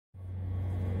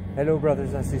Hello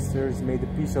brothers and sisters, may the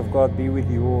peace of God be with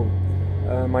you all.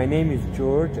 My name is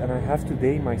George and I have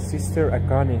today my sister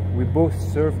Akane. We both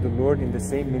serve the Lord in the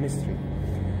same ministry.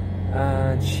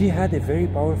 And she had a very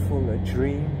powerful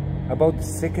dream about the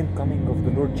second coming of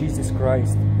the Lord Jesus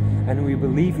Christ. And we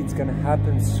believe it's gonna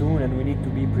happen soon and we need to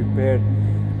be prepared.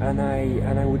 And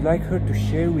I would like her to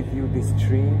share with you this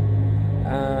dream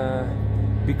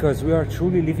because we are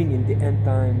truly living in the end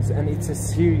times and it's a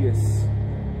serious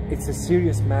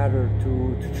matter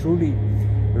to truly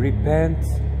repent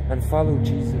and follow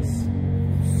Jesus.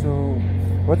 So,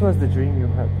 what was the dream you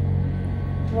had?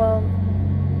 Well,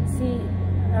 see,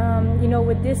 you know,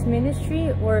 with this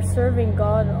ministry, we're serving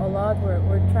God a lot.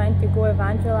 We're trying to go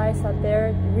evangelize out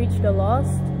there, reach the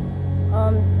lost.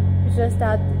 It's just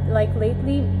that, like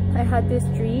lately, I had this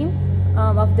dream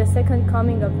of the second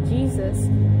coming of Jesus,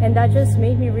 and that just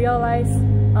made me realize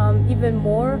even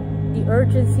more the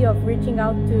urgency of reaching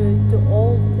out to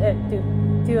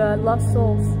lost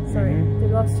souls. To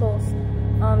lost souls.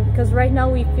 Because right now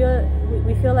we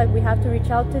feel like we have to reach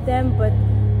out to them, but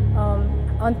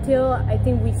until I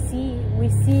think we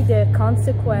see the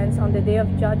consequence on the day of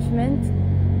judgment,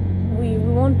 we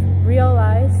won't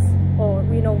realize, or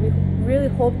we really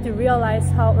hope to realize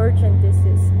how urgent this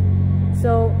is.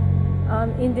 So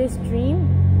in this dream,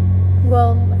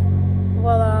 well,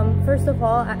 first of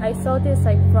all, I saw this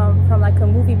like from like a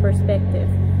movie perspective.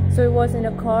 So it was in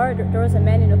a car, there was a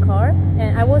man in a car,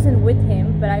 and I wasn't with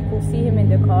him, but I could see him in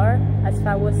the car as if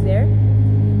I was there.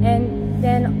 And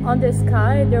then on the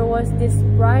sky, there was this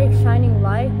bright shining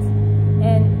light,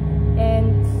 and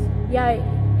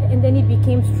then it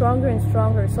became stronger and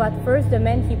stronger. So at first the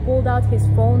man, he pulled out his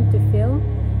phone to film,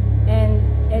 and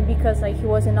because like he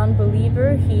was an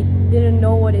unbeliever, he didn't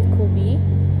know what it could be.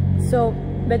 So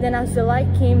but then as the light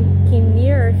came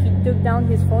nearer, he took down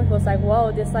his phone. He was like,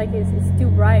 wow, this light is too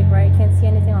bright, right? I can't see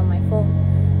anything on my phone.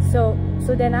 So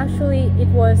then actually it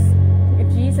was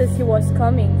Jesus. He was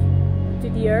coming to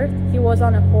the earth. He was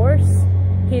on a horse.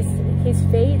 His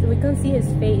face, we couldn't see his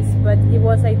face, but it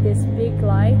was like this big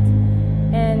light,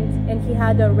 and he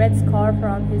had a red scarf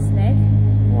around his neck.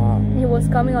 Wow. He was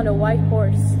coming on a white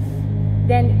horse.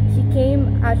 Then he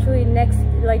came actually next,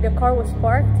 like the car was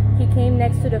parked. He came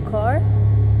next to the car,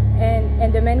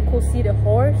 and the man could see the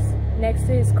horse next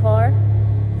to his car.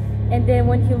 And then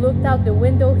when he looked out the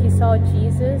window, he saw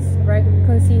Jesus, right? We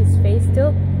couldn't see his face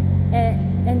still.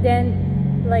 And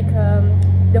then like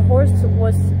the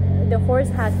horse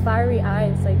had fiery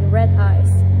eyes, like red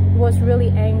eyes. He was really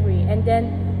angry. And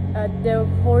then the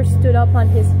horse stood up on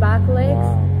his back legs.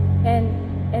 Wow.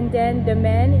 And then the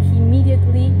man, he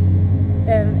immediately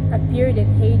appeared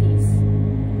in Hades.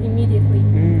 Immediately.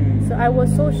 So I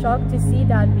was so shocked to see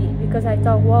that, because I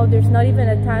thought, wow, there's not even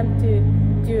a time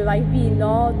to like be in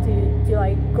awe, to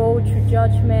like go through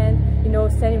judgment, you know,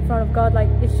 stand in front of God. Like,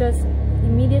 it's just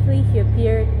immediately he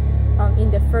appeared in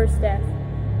the first death,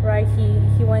 right?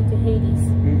 He went to Hades.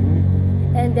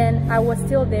 And then I was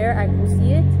still there. I could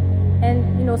see it,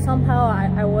 and you know, somehow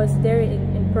I was there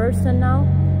in person now.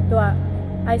 So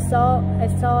I saw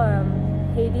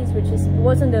Hades, which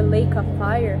wasn't a lake of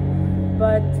fire,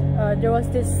 but there was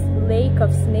this lake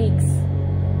of snakes,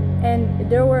 and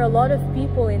there were a lot of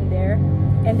people in there,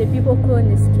 and the people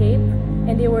couldn't escape,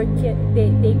 and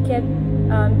they kept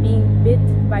being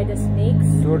bit by the snakes.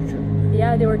 Torture.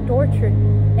 Yeah, they were tortured,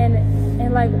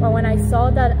 and like when I saw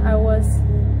that, I was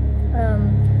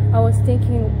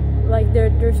thinking like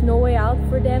there's no way out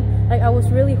for them. Like I was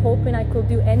really hoping I could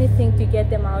do anything to get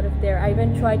them out of there. I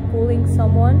even tried pulling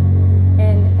someone,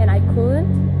 and I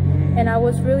couldn't. And I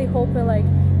was really hoping like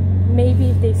maybe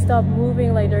if they stop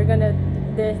moving, like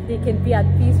they can be at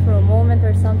peace for a moment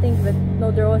or something. But no,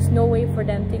 there was no way for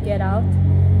them to get out.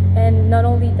 And not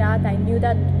only that, I knew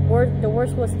that the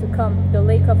worst was to come. The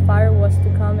lake of fire was to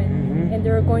come, and they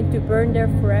were going to burn there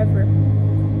forever.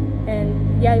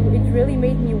 And yeah, it really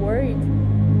made me worried.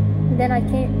 Then I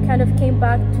kind of came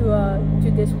back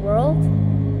to this world,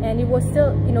 and it was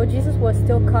still, you know, Jesus was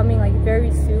still coming like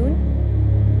very soon.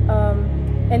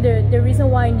 And the reason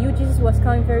why I knew Jesus was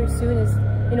coming very soon is,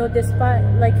 you know, despite,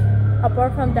 like,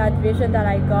 apart from that vision that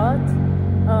I got,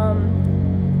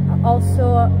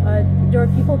 also there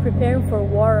were people preparing for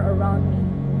war around me.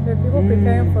 There were people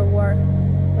preparing for war,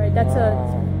 right? That's a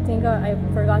thing I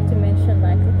forgot to mention,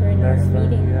 like, during our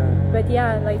meeting. Yeah. But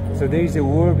yeah, like... So there is a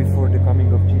war before the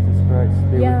coming of Jesus Christ.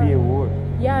 There will be a war.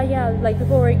 Yeah, like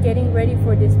people were getting ready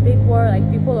for this big war, like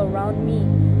people around me.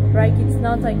 Right, it's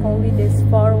not like only this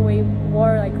faraway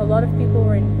war. Like a lot of people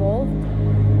were involved.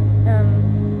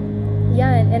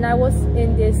 Yeah, and I was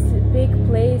in this big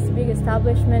place, big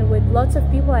establishment with lots of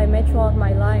people I met throughout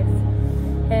my life,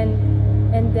 and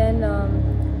then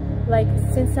like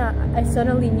since I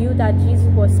suddenly knew that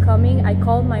Jesus was coming, I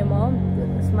called my mom.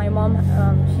 My mom,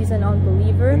 she's an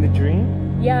unbeliever. In the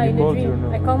dream? Yeah, in the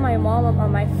dream. I called my mom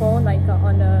on my phone, like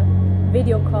on a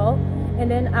video call, and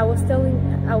then I was telling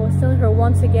her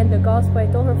once again the gospel. I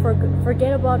told her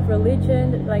forget about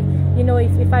religion. Like, you know,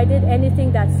 if I did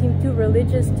anything that seemed too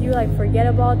religious to you, like forget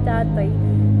about that. Like,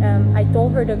 I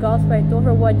told her the gospel. I told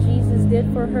her what Jesus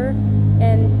did for her,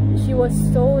 and she was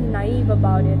so naive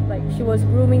about it. Like, she was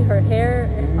grooming her hair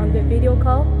on the video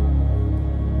call,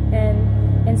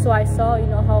 and so I saw, you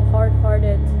know, how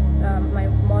hard-hearted my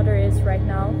mother is right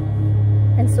now,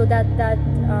 and so that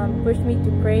pushed me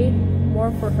to pray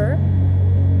more for her.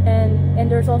 And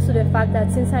there's also the fact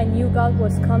that since I knew God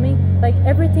was coming, like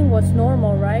everything was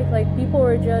normal, right? Like people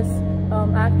were just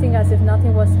acting as if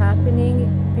nothing was happening.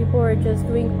 People were just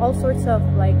doing all sorts of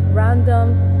like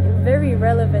random, very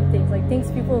irrelevant things, like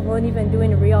things people won't even do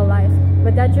in real life.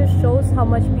 But that just shows how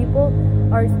much people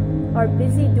are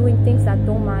busy doing things that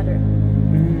don't matter.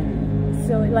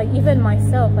 So like even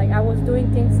myself, like I was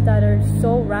doing things that are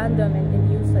so random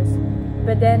and useless.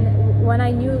 But then when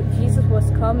I knew Jesus was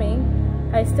coming,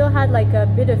 I still had like a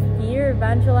bit of fear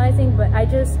evangelizing, but I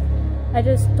just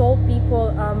told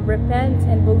people, repent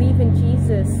and believe in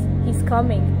Jesus. He's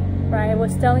coming, right? I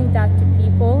was telling that to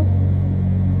people.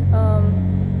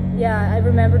 Yeah, I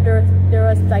remember there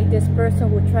was like this person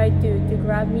who tried to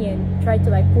grab me and tried to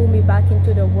like pull me back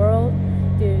into the world,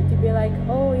 to be like,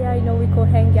 oh yeah, you know, we could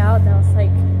hang out. And I was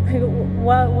like,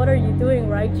 what are you doing,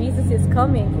 right? Jesus is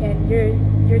coming and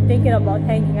you're thinking about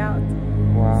hanging out.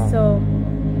 Wow.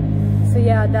 So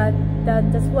yeah,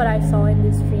 that's what I saw in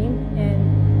this dream,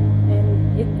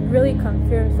 and it really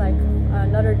confirms like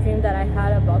another dream that I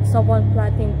had about someone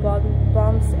planting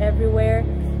bombs everywhere,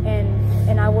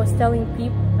 and I was telling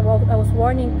people, I was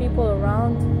warning people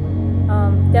around,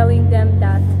 telling them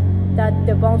that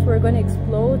the bombs were going to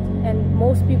explode, and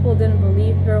most people didn't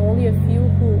believe. There were only a few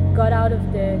who got out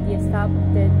of the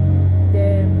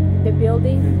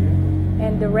building,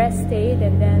 and the rest stayed,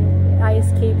 and then I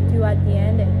escaped too at the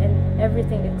end, and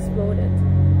everything exploded,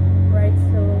 right?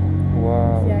 So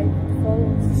wow. Yeah, it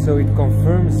follows. So it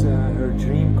confirms, her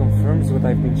dream confirms what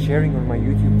I've been sharing on my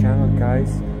YouTube channel,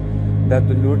 guys, that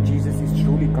the Lord Jesus is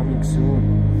truly coming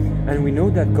soon. And we know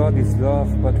that God is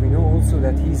love, but we know also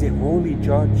that He's a holy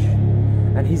judge,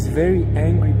 and He's very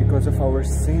angry because of our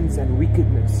sins and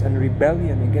wickedness and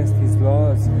rebellion against His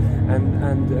laws, and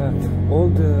all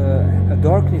the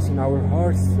darkness in our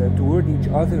hearts toward each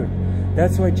other.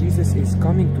 That's why Jesus is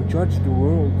coming to judge the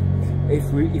world.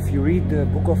 If you read the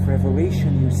book of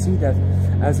Revelation, you see that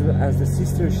as the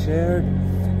sister shared,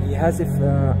 He has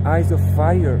eyes of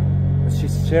fire. She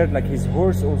shared like His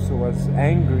horse also was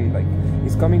angry, like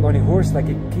He's coming on a horse like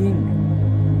a king,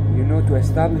 you know, to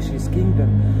establish His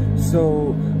kingdom.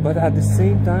 So, but at the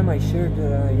same time, I shared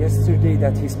yesterday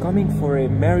that He's coming for a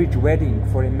marriage wedding,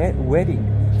 for a wedding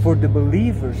for the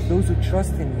believers, those who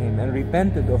trust in Him and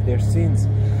repented of their sins.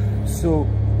 So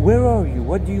where are you?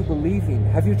 What do you believe in?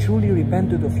 Have you truly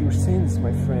repented of your sins,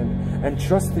 my friend, and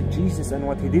trusted Jesus and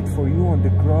what He did for you on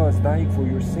the cross, dying for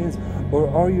your sins? Or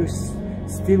are you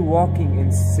still walking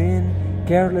in sin,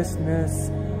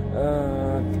 carelessness,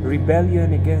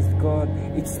 rebellion against God?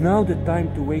 It's now the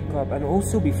time to wake up. And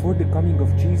also before the coming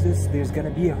of Jesus, there's gonna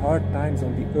be hard times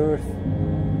on the earth.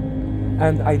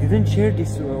 And I didn't share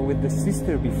this with the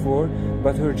sister before,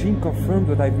 but her dream confirmed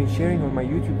what I've been sharing on my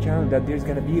YouTube channel, that there's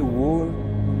gonna be a war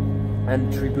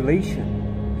and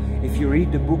tribulation. If you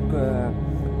read the book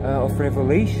of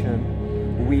Revelation,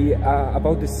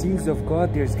 about the seals of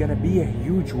God, there's gonna be a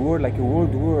huge war, like a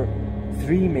World War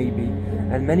III maybe,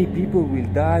 and many people will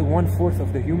die, 1/4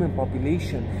 of the human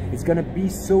population. It's gonna be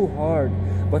so hard.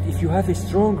 But if you have a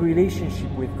strong relationship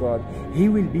with God, He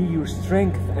will be your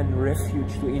strength and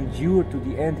refuge to endure to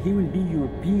the end. He will be your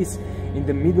peace in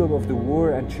the middle of the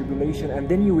war and tribulation, and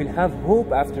then you will have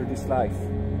hope after this life.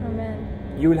 Amen.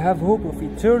 You will have hope of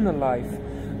eternal life.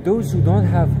 Those who don't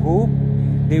have hope,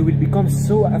 they will become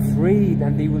so afraid,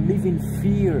 and they will live in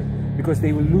fear because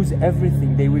they will lose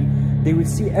everything. They will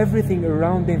see everything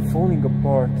around them falling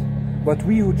apart. But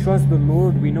we who trust the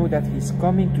Lord, we know that He's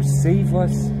coming to save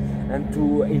us and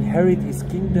to inherit His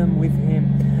kingdom with Him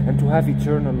and to have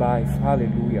eternal life.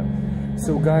 Hallelujah.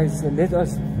 So guys,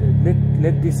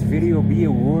 let this video be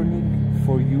a warning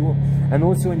for you, and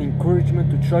also an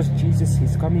encouragement to trust Jesus.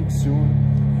 He's coming soon.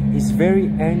 He's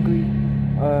very angry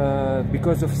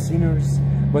because of sinners,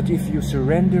 but if you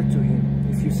surrender to Him,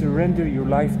 if you surrender your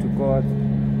life to God,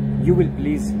 you will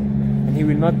please Him, and He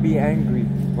will not be angry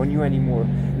on you anymore.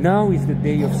 Now is the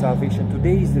day of salvation.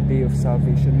 Today is the day of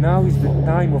salvation. Now is the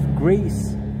time of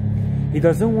grace. He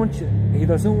doesn't want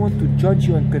to judge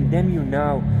you and condemn you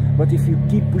now, but if you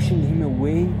keep pushing him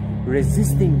away,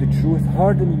 resisting the truth,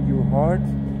 hardening your heart,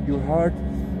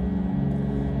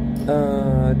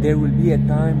 there will be a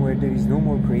time where there is no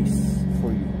more grace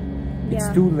for you. It's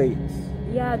too late.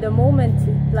 Yeah, the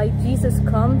moment like Jesus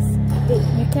comes,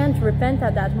 you can't repent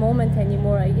at that moment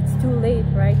anymore. It's too late,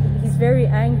 right? He's very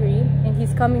angry and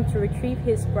he's coming to retrieve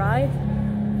his bride.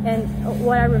 And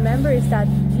what I remember is that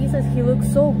Jesus, he looked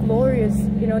so glorious,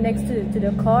 you know, next to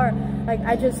the car. Like,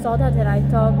 I just saw that and I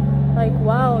thought, like,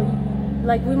 wow,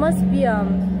 like we must be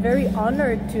very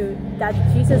honored to that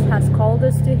Jesus has called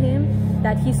us to him,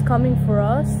 that he's coming for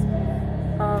us.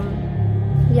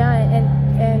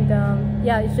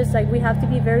 Yeah, it's just like we have to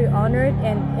be very honored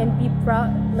and be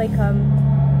proud,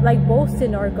 like boast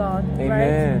in our God.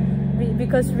 Amen. Right?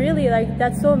 Because really, like,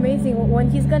 that's so amazing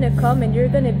when he's gonna come and you're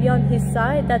gonna be on his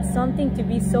side. That's something to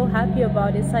be so happy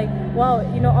about. It's like, wow,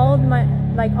 you know, all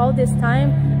this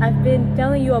time I've been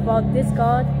telling you about this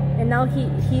God, and now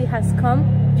he has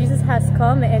come. Jesus has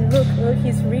come, and look,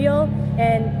 he's real,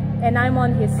 and I'm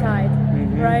on his side,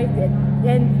 right?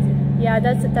 And yeah,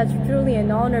 that's truly an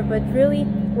honor. But really,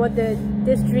 what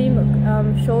this dream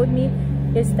showed me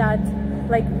is that,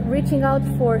 like, reaching out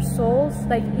for souls,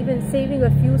 like even saving a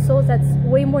few souls, that's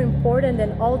way more important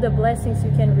than all the blessings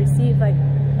you can receive. Like,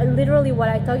 literally what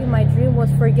I thought in my dream was,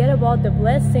 forget about the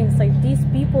blessings, like these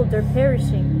people, they're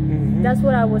perishing. That's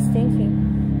what I was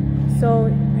thinking. So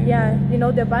yeah, you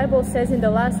know, the Bible says in the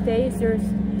last days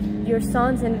your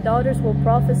sons and daughters will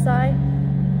prophesy,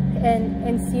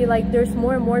 and see, like, there's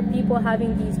more and more people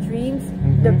having these dreams.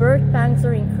 The birth pangs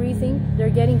are increasing, they're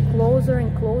getting closer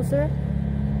and closer.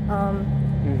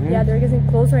 Yeah, they're getting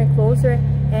closer and closer,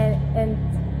 and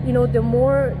you know, the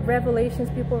more revelations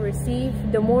people receive,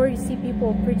 the more you see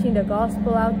people preaching the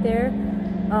gospel out there,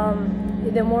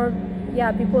 the more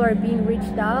people are being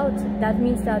reached out. That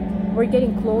means that we're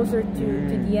getting closer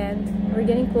to the end. We're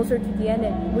getting closer to the end,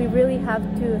 and we really have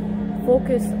to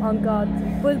focus on God.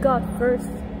 Put God first,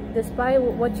 despite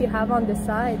what you have on the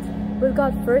side. Put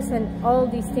God first, and all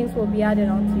these things will be added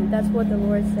onto you. That's what the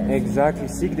Lord says. Exactly.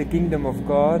 Seek the kingdom of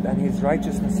God and his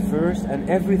righteousness first, and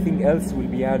everything else will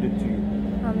be added to you.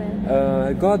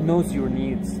 Amen. God knows your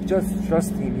needs. Just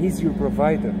trust him. He's your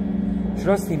provider.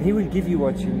 Trust him. He will give you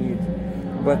what you need.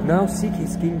 But now seek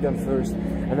his kingdom first.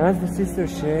 And as the sister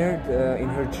shared in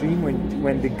her dream,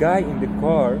 when the guy in the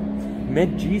car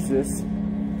met Jesus,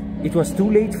 it was too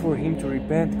late for him to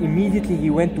repent. Immediately he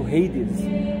went to Hades,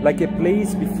 like a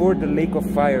place before the lake of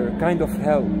fire, kind of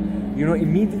hell. You know,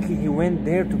 immediately he went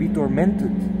there to be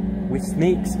tormented with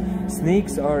snakes.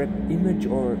 Snakes are an image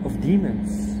of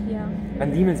demons. Yeah.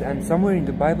 And demons. And somewhere in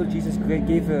the Bible, Jesus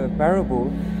gave a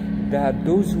parable that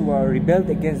those who are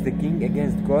rebelled against the king,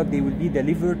 against God, they will be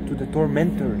delivered to the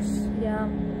tormentors.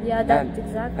 Yeah, that's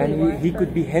exactly. And he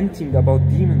could be hinting about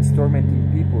demons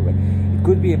tormenting people. Like, it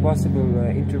could be a possible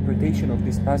interpretation of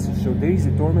this passage. So there is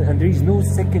a torment, and there is no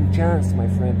second chance, my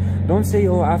friend. Don't say,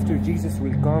 oh, after Jesus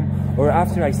will come, or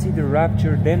after I see the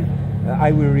rapture, then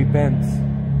I will repent.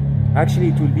 Actually,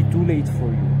 it will be too late for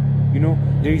you. You know,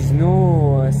 there is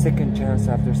no second chance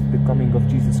after the coming of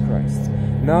Jesus Christ.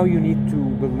 Now you need to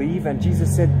believe, and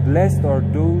Jesus said, blessed are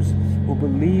those who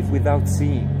believe without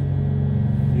seeing.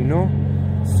 You know?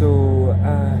 So,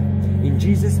 in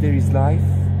Jesus there is life.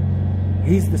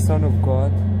 He's the Son of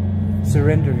God.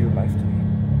 Surrender your life to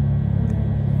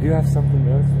him. Do you have something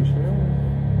else to share?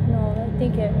 No, I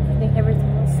think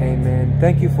everything was said. Amen.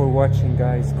 Thank you for watching,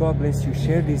 guys. God bless you.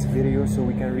 Share this video so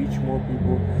we can reach more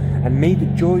people. And may the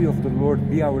joy of the Lord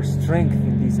be our strength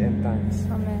in these end times.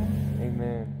 Amen.